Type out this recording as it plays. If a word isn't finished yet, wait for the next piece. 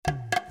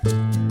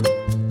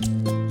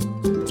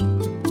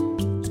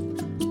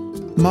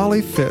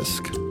Molly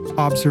Fisk,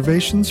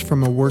 Observations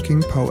from a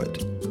Working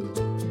Poet.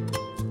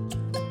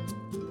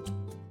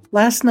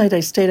 Last night I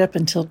stayed up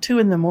until 2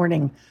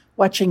 a.m.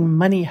 watching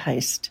Money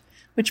Heist,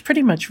 which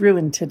pretty much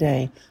ruined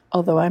today,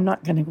 although I'm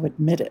not going to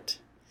admit it.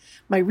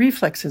 My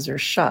reflexes are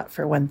shot,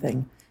 for one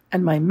thing,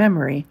 and my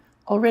memory,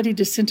 already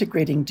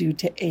disintegrating due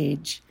to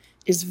age,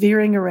 is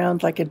veering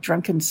around like a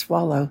drunken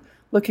swallow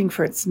looking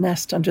for its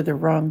nest under the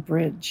wrong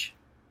bridge.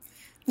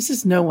 This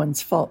is no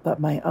one's fault but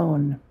my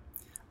own.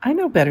 I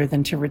know better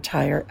than to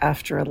retire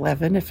after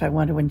 11 if I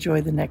want to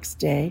enjoy the next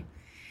day.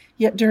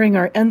 Yet during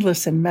our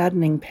endless and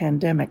maddening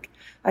pandemic,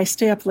 I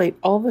stay up late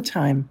all the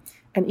time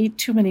and eat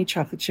too many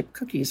chocolate chip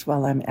cookies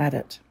while I'm at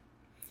it.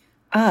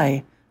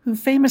 I, who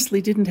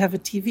famously didn't have a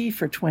TV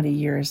for 20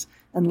 years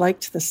and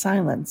liked the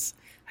silence,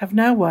 have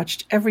now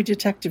watched every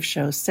detective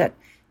show set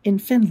in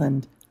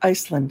Finland,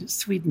 Iceland,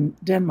 Sweden,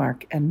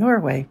 Denmark, and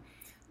Norway,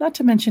 not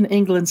to mention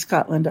England,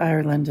 Scotland,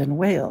 Ireland, and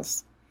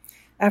Wales.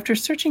 After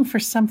searching for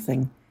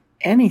something,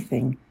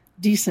 anything,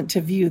 decent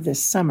to view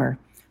this summer,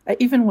 I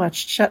even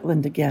watched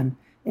Shetland again,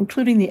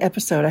 including the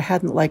episode I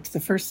hadn't liked the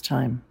first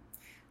time.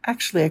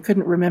 Actually, I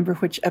couldn't remember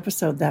which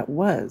episode that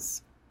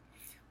was.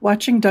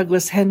 Watching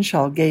Douglas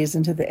Henshaw gaze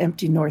into the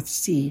empty North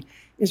Sea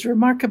is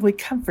remarkably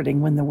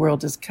comforting when the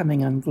world is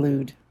coming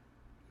unglued.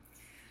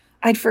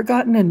 I'd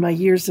forgotten in my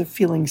years of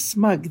feeling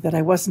smug that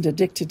I wasn't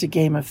addicted to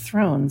Game of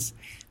Thrones,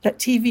 that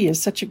TV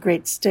is such a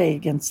great stay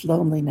against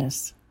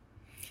loneliness.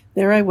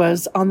 There I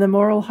was, on the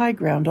moral high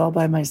ground all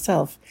by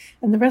myself,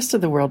 and the rest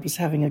of the world was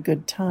having a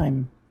good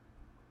time.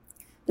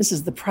 This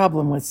is the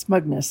problem with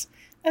smugness,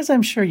 as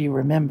I'm sure you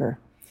remember.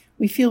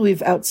 We feel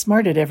we've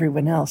outsmarted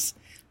everyone else,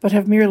 but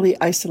have merely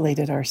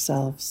isolated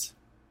ourselves.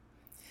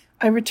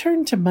 I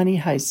returned to Money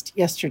Heist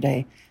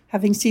yesterday,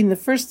 having seen the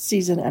first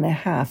season and a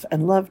half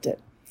and loved it,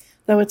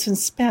 though it's in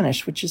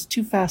Spanish, which is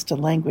too fast a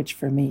language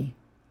for me.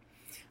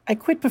 I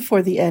quit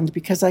before the end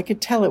because I could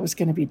tell it was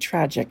going to be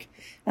tragic,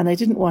 and I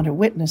didn't want to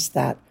witness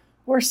that,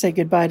 or say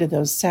goodbye to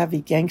those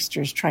savvy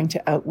gangsters trying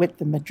to outwit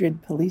the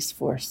Madrid police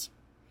force.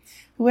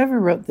 Whoever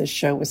wrote this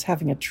show was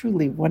having a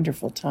truly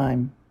wonderful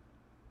time.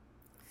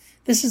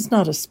 This is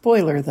not a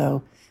spoiler,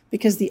 though,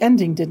 because the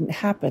ending didn't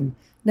happen.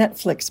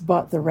 Netflix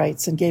bought the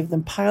rights and gave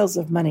them piles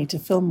of money to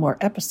film more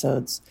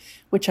episodes,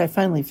 which I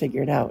finally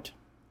figured out.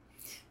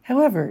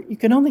 However, you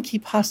can only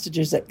keep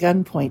hostages at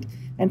gunpoint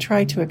and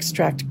try to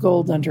extract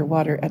gold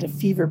underwater at a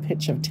fever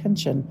pitch of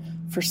tension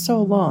for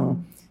so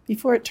long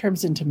before it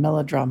turns into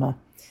melodrama,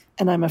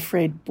 and I'm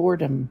afraid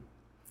boredom.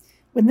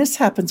 When this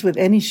happens with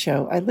any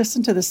show, I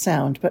listen to the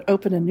sound but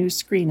open a new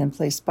screen and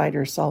play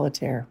Spider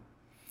Solitaire.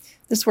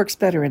 This works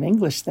better in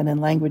English than in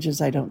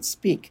languages I don't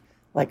speak,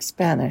 like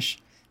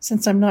Spanish,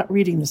 since I'm not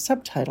reading the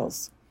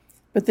subtitles.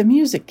 But the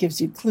music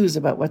gives you clues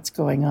about what's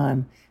going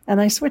on,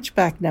 and I switch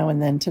back now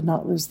and then to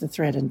not lose the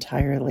thread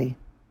entirely.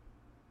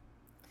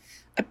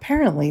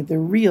 Apparently, the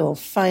real,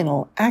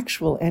 final,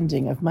 actual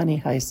ending of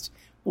Money Heist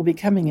will be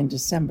coming in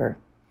December.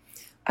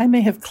 I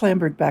may have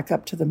clambered back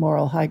up to the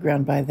moral high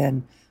ground by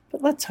then,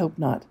 but let's hope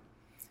not.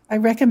 I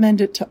recommend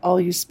it to all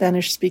you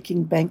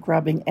Spanish-speaking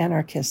bank-robbing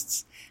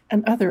anarchists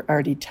and other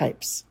arty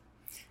types.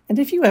 And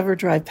if you ever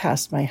drive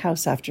past my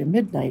house after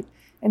midnight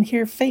and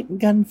hear faint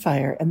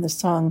gunfire and the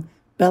song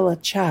Bella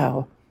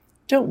Ciao,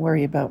 don't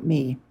worry about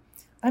me.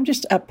 I'm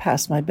just up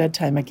past my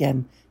bedtime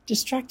again,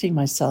 distracting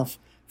myself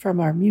from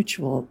our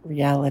mutual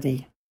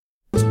reality.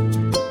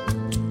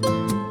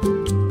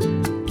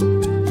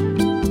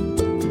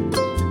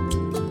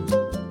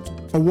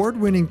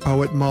 Award-winning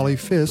poet Molly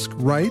Fisk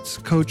writes,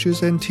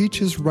 coaches, and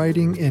teaches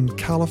writing in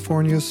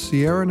California's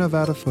Sierra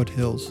Nevada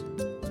foothills.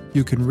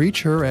 You can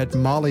reach her at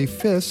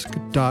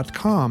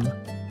mollyfisk.com.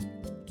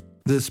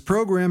 This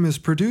program is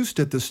produced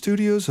at the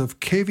studios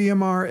of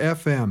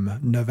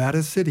KVMR-FM,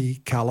 Nevada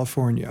City,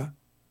 California.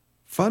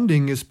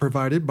 Funding is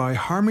provided by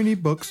Harmony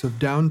Books of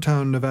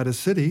downtown Nevada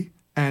City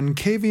and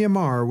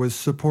KVMR with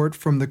support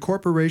from the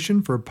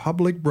Corporation for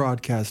Public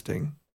Broadcasting.